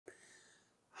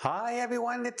Hi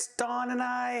everyone, it's Don and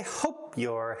I hope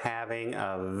you're having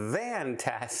a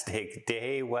fantastic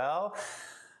day. Well,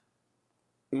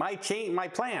 my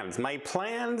plans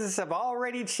have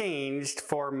already changed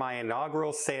for my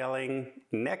inaugural sailing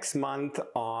next month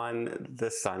on the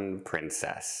Sun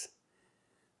Princess.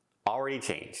 Already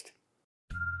changed.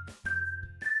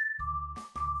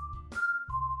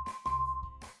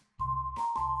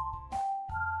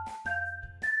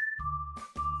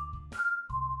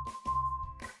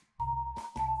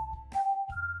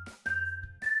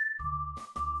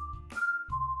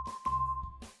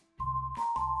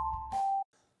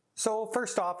 So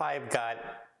first off, I've got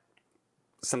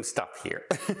some stuff here.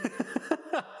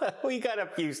 We got a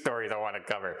few stories I want to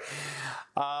cover.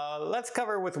 Let's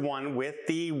cover with one with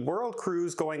the World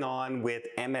Cruise going on with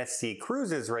MSC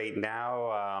Cruises right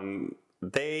now.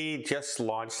 They just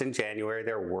launched in January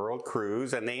their World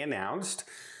Cruise, and they announced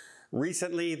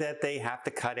recently that they have to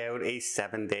cut out a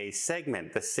 7-day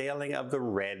segment, the sailing of the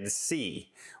Red Sea,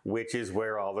 which is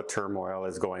where all the turmoil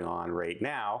is going on right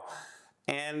now.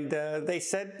 And they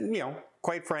said,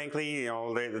 quite frankly,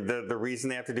 the reason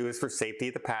they have to do is for safety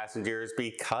of the passengers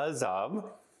because of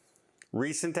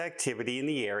recent activity in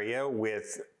the area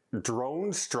with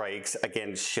drone strikes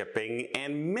against shipping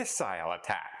and missile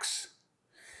attacks.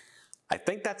 I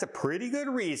think that's a pretty good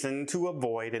reason to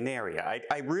avoid an area.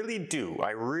 I really do. I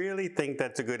really think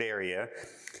that's a good area.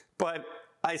 But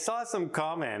I saw some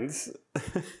comments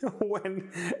when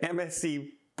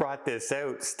MSC brought this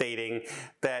out stating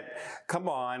that, come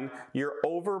on, you're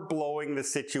overblowing the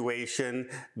situation.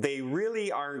 They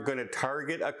really aren't going to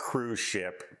target a cruise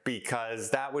ship because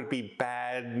that would be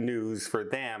bad news for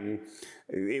them.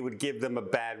 It would give them a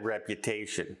bad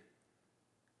reputation.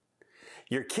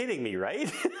 You're kidding me,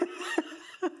 right?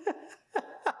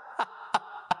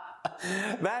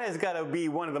 That has got to be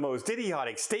one of the most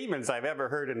idiotic statements I've ever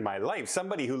heard in my life.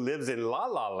 Somebody who lives in La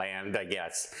La Land, I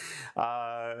guess.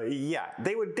 Yeah,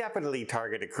 they would definitely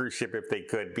target a cruise ship if they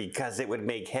could because it would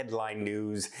make headline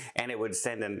news and it would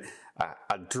send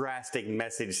a drastic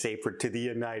message, say, to the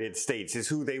United States is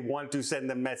who they want to send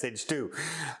the message to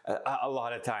a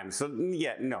lot of times. So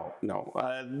yeah, no.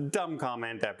 Dumb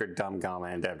comment after dumb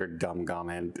comment after dumb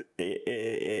comment.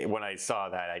 When I saw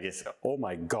that, I just, oh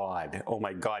my God.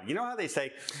 You know how they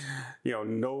say,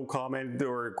 no comment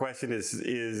or question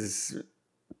is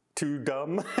too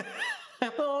dumb?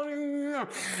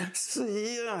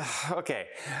 Okay,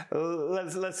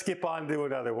 let's skip on to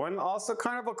another one. Also,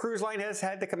 Carnival Cruise Line has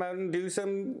had to come out and do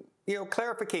some,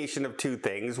 clarification of two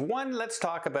things. One, let's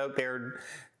talk about their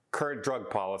current drug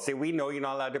policy. We know you're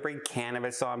not allowed to bring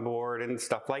cannabis on board and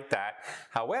stuff like that.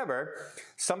 However,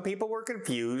 some people were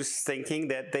confused thinking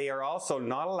that they are also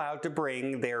not allowed to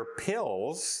bring their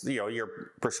pills, your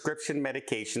prescription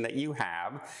medication that you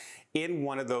have, in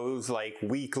one of those like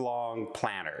week-long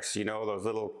planners, those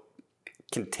little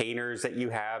containers that you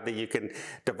have that you can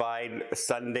divide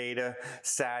Sunday to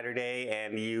Saturday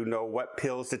and you know what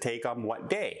pills to take on what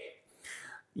day.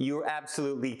 You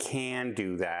absolutely can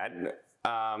do that.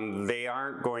 They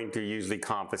aren't going to usually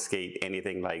confiscate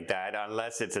anything like that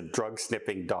unless it's a drug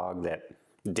sniffing dog that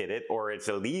did it, or it's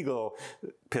illegal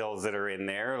pills that are in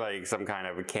there, like some kind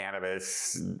of a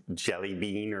cannabis jelly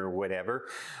bean or whatever.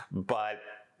 But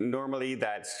normally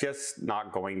that's just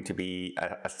not going to be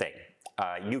a thing.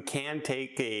 You can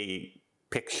take a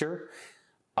picture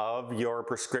of your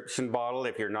prescription bottle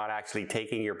if you're not actually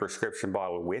taking your prescription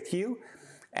bottle with you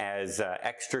as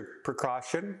extra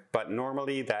precaution, but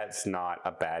normally that's not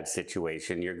a bad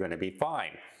situation. You're going to be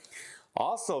fine.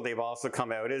 Also, they've also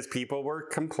come out as people were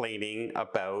complaining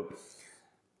about,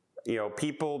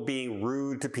 people being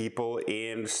rude to people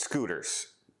in scooters.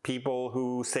 People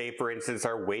who, say, for instance,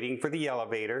 are waiting for the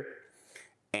elevator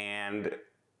and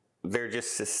they're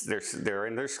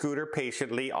in their scooter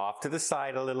patiently off to the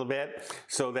side a little bit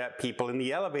so that people in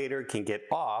the elevator can get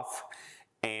off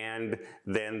and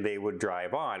then they would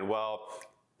drive on. Well,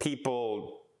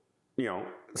 people,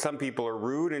 some people are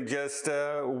rude and just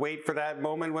wait for that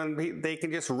moment when they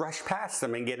can just rush past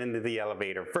them and get into the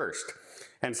elevator first.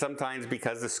 And sometimes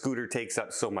because the scooter takes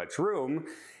up so much room,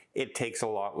 it takes a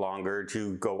lot longer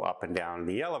to go up and down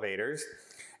the elevators.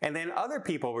 And then other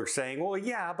people were saying, well,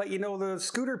 yeah, but the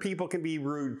scooter people can be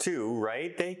rude too,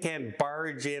 right? They can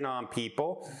barge in on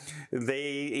people.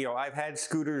 I've had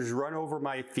scooters run over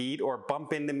my feet or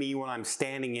bump into me when I'm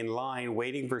standing in line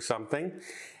waiting for something.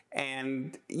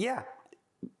 And yeah,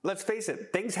 let's face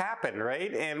it, things happen,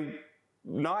 right? And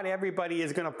not everybody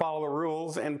is going to follow the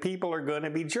rules, and people are going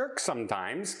to be jerks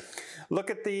sometimes.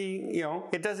 Look at the,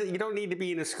 you don't need to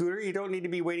be in a scooter. You don't need to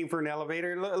be waiting for an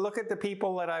elevator. Look at the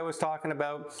people that I was talking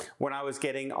about when I was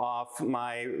getting off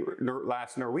my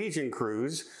last Norwegian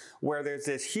cruise, where there's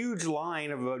this huge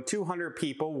line of about 200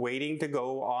 people waiting to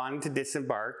go on to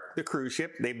disembark the cruise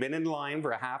ship. They've been in line for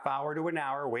a half hour to an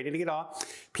hour waiting to get off.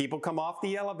 People come off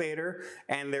the elevator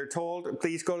and they're told,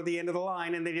 please go to the end of the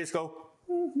line, and they just go,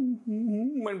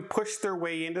 and push their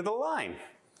way into the line,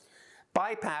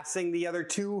 bypassing the other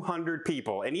 200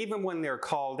 people. And even when they're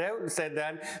called out and said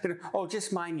that, oh,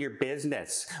 just mind your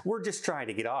business. We're just trying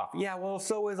to get off. Yeah, well,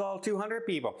 so is all 200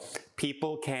 people.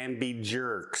 People can be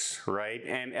jerks, right?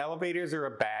 And elevators are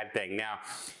a bad thing. Now,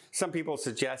 some people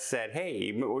suggest that,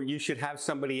 hey, you should have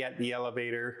somebody at the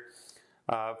elevator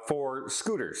for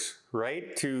scooters,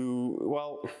 right?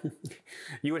 Well,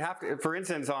 you would have to, for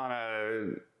instance, on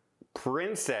a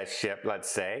princess ship, let's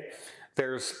say,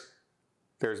 there's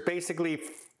basically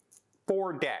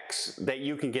 4 decks that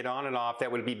you can get on and off that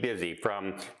would be busy,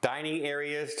 from dining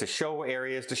areas to show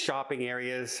areas to shopping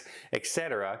areas,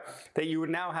 etc., that you would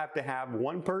now have to have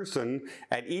one person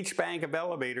at each bank of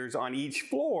elevators on each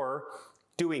floor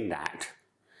doing that.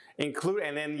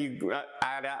 And then you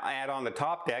add on the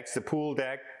top decks, the pool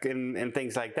deck and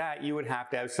things like that. You would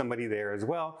have to have somebody there as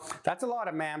well. That's a lot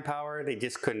of manpower. They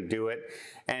just couldn't do it.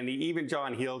 And even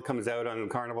John Hill comes out on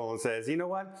Carnival and says, you know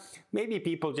what? Maybe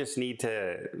people just need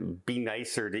to be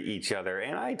nicer to each other.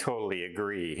 And I totally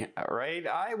agree, right?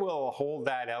 I will hold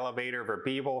that elevator for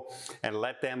people and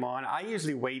let them on. I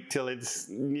usually wait till it's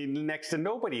next to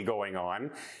nobody going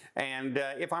on. And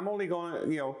if I'm only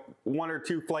going, 1 or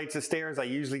 2 flights of stairs, I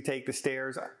usually take the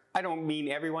stairs. I don't mean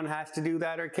everyone has to do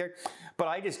that or care, but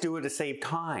I just do it to save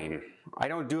time. I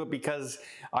don't do it because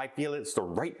I feel it's the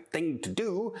right thing to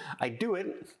do. I do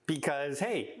it because,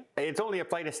 hey, it's only a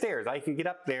flight of stairs. I can get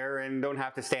up there and don't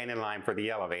have to stand in line for the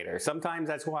elevator. Sometimes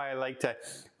that's why I like to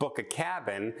book a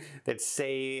cabin that,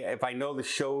 say, if I know the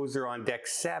shows are on deck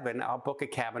 7, I'll book a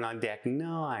cabin on deck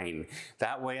 9.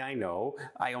 That way I know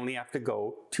I only have to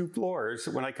go 2 floors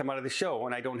when I come out of the show,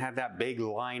 and I don't have that big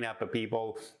lineup of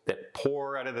people that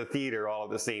pour out of the theater all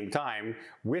at the same time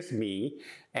with me,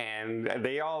 and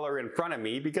they all are in front of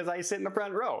me because I sit in the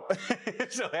front row.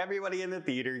 So everybody in the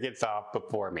theater gets off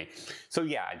before me. So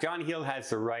yeah, John Hill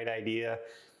has the right idea.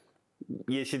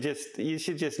 You should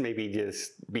just maybe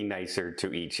just be nicer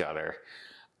to each other.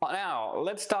 Now,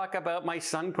 let's talk about my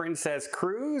Sun Princess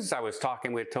cruise. I was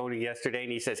talking with Tony yesterday,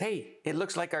 and he says, hey, it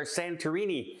looks like our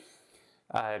Santorini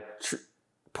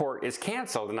port is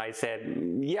canceled. And I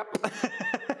said, yep.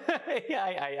 Yeah,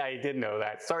 I did know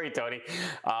that. Sorry, Tony.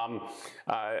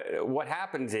 What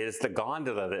happens is the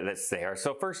gondola that's there.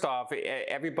 So first off,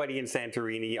 everybody in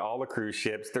Santorini, all the cruise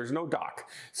ships, there's no dock.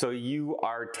 So you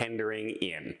are tendering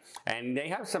in. And they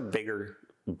have some bigger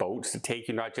boats to take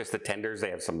you, not just the tenders.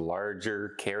 They have some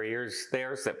larger carriers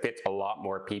there that fit a lot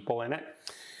more people in it.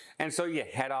 And so you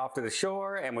head off to the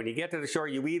shore, and when you get to the shore,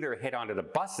 you either head onto the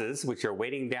buses, which are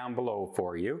waiting down below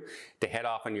for you to head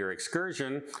off on your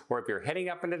excursion, or if you're heading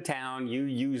up into town, you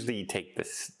usually take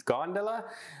this gondola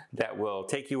that will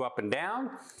take you up and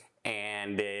down,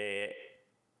 and it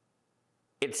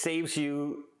saves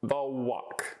you the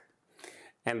walk.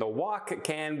 And the walk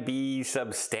can be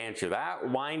substantial. That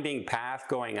winding path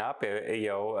going up,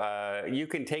 you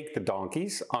can take the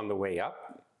donkeys on the way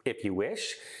up if you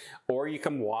wish, or you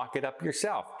can walk it up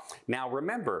yourself. Now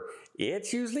remember,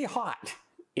 it's usually hot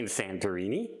in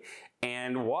Santorini,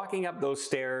 and walking up those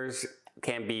stairs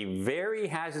can be very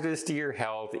hazardous to your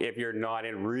health if you're not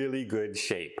in really good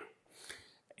shape.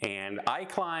 And I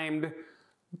climbed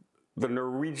the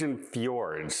Norwegian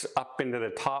fjords up into the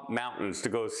top mountains to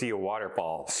go see a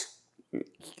waterfall.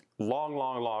 Long,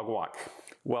 long, long walk.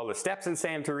 Well, the steps in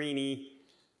Santorini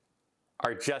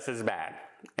are just as bad.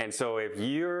 And so if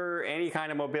you're any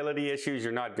kind of mobility issues,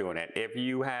 you're not doing it. If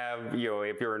you have,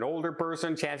 if you're an older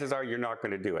person, chances are you're not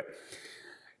going to do it.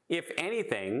 If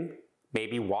anything,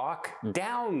 maybe walk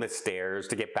down the stairs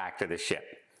to get back to the ship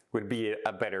would be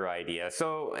a better idea.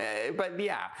 So,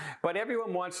 but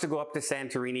everyone wants to go up to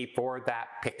Santorini for that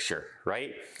picture,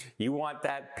 right? You want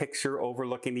that picture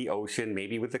overlooking the ocean,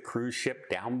 maybe with the cruise ship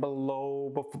down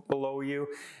below you.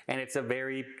 And it's a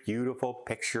very beautiful,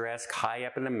 picturesque, high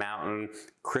up in the mountain,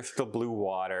 crystal blue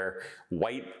water,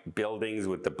 white buildings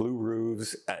with the blue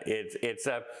roofs.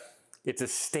 It's a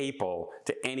staple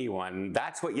to anyone.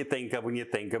 That's what you think of when you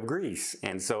think of Greece.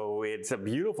 And so it's a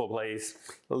beautiful place,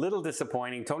 a little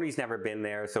disappointing. Tony's never been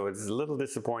there, so it's a little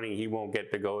disappointing he won't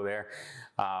get to go there.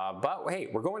 But hey,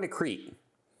 we're going to Crete.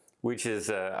 which is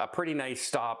a pretty nice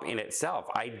stop in itself.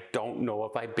 I don't know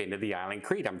if I've been to the island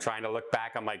Crete. I'm trying to look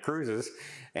back on my cruises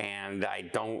and I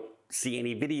don't see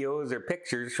any videos or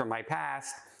pictures from my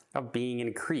past of being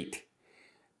in Crete.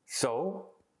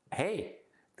 So, hey,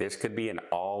 this could be an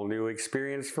all new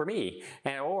experience for me.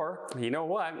 Or, you know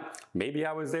what? Maybe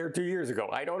I was there 2 years ago.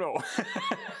 I don't know.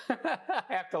 I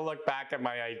have to look back at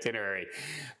my itinerary.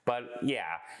 But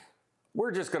yeah,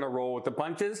 we're just gonna roll with the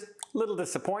punches. A little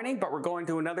disappointing, but we're going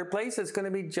to another place that's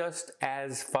gonna be just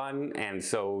as fun. And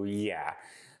so, yeah.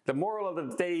 The moral of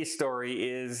the day's story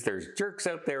is there's jerks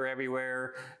out there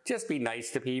everywhere. Just be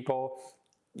nice to people.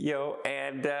 You know,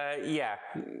 and yeah,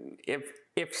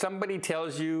 if somebody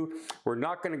tells you we're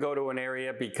not going to go to an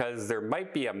area because there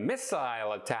might be a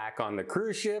missile attack on the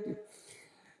cruise ship,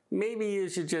 maybe you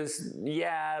should just,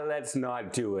 yeah, let's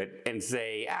not do it, and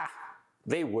say,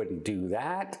 they wouldn't do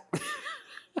that.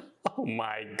 Oh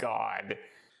my God.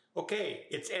 Okay,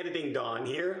 it's editing Dawn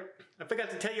here. I forgot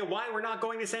to tell you why we're not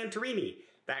going to Santorini.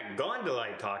 That gondola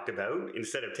I talked about,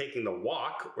 instead of taking the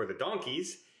walk or the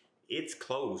donkeys, it's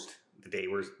closed the day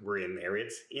we're in there.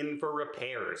 It's in for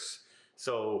repairs.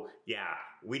 So yeah,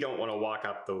 we don't want to walk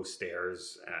up those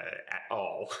stairs at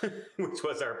all, which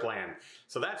was our plan.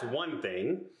 So that's one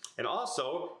thing. And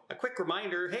also, a quick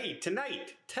reminder, hey,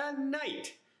 tonight,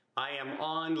 I am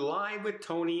on live with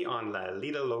Tony on La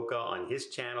Lita Loca on his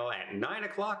channel at 9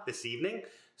 o'clock this evening.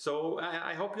 So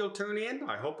I hope you'll tune in.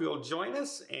 I hope you'll join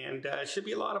us, and it should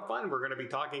be a lot of fun. We're going to be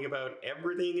talking about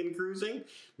everything in cruising,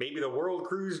 maybe the world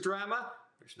cruise drama.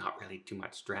 There's not really too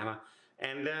much drama.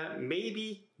 And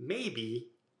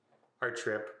maybe our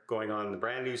trip going on the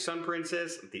brand new Sun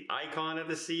Princess, the icon of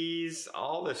the seas,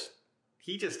 all this.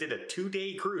 He just did a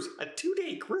 2-day cruise. A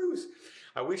 2-day cruise.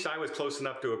 I wish I was close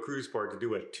enough to a cruise port to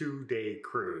do a 2-day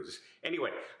cruise. Anyway,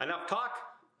 enough talk.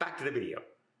 Back to the video.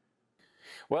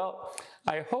 Well,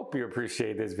 I hope you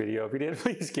appreciate this video. If you did,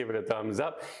 please give it a thumbs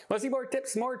up. Want to see more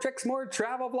tips, more tricks, more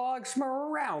travel vlogs from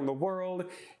around the world?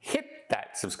 Hit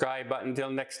that subscribe button. Until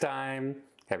next time,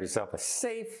 have yourself a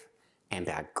safe and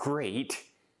a great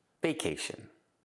vacation.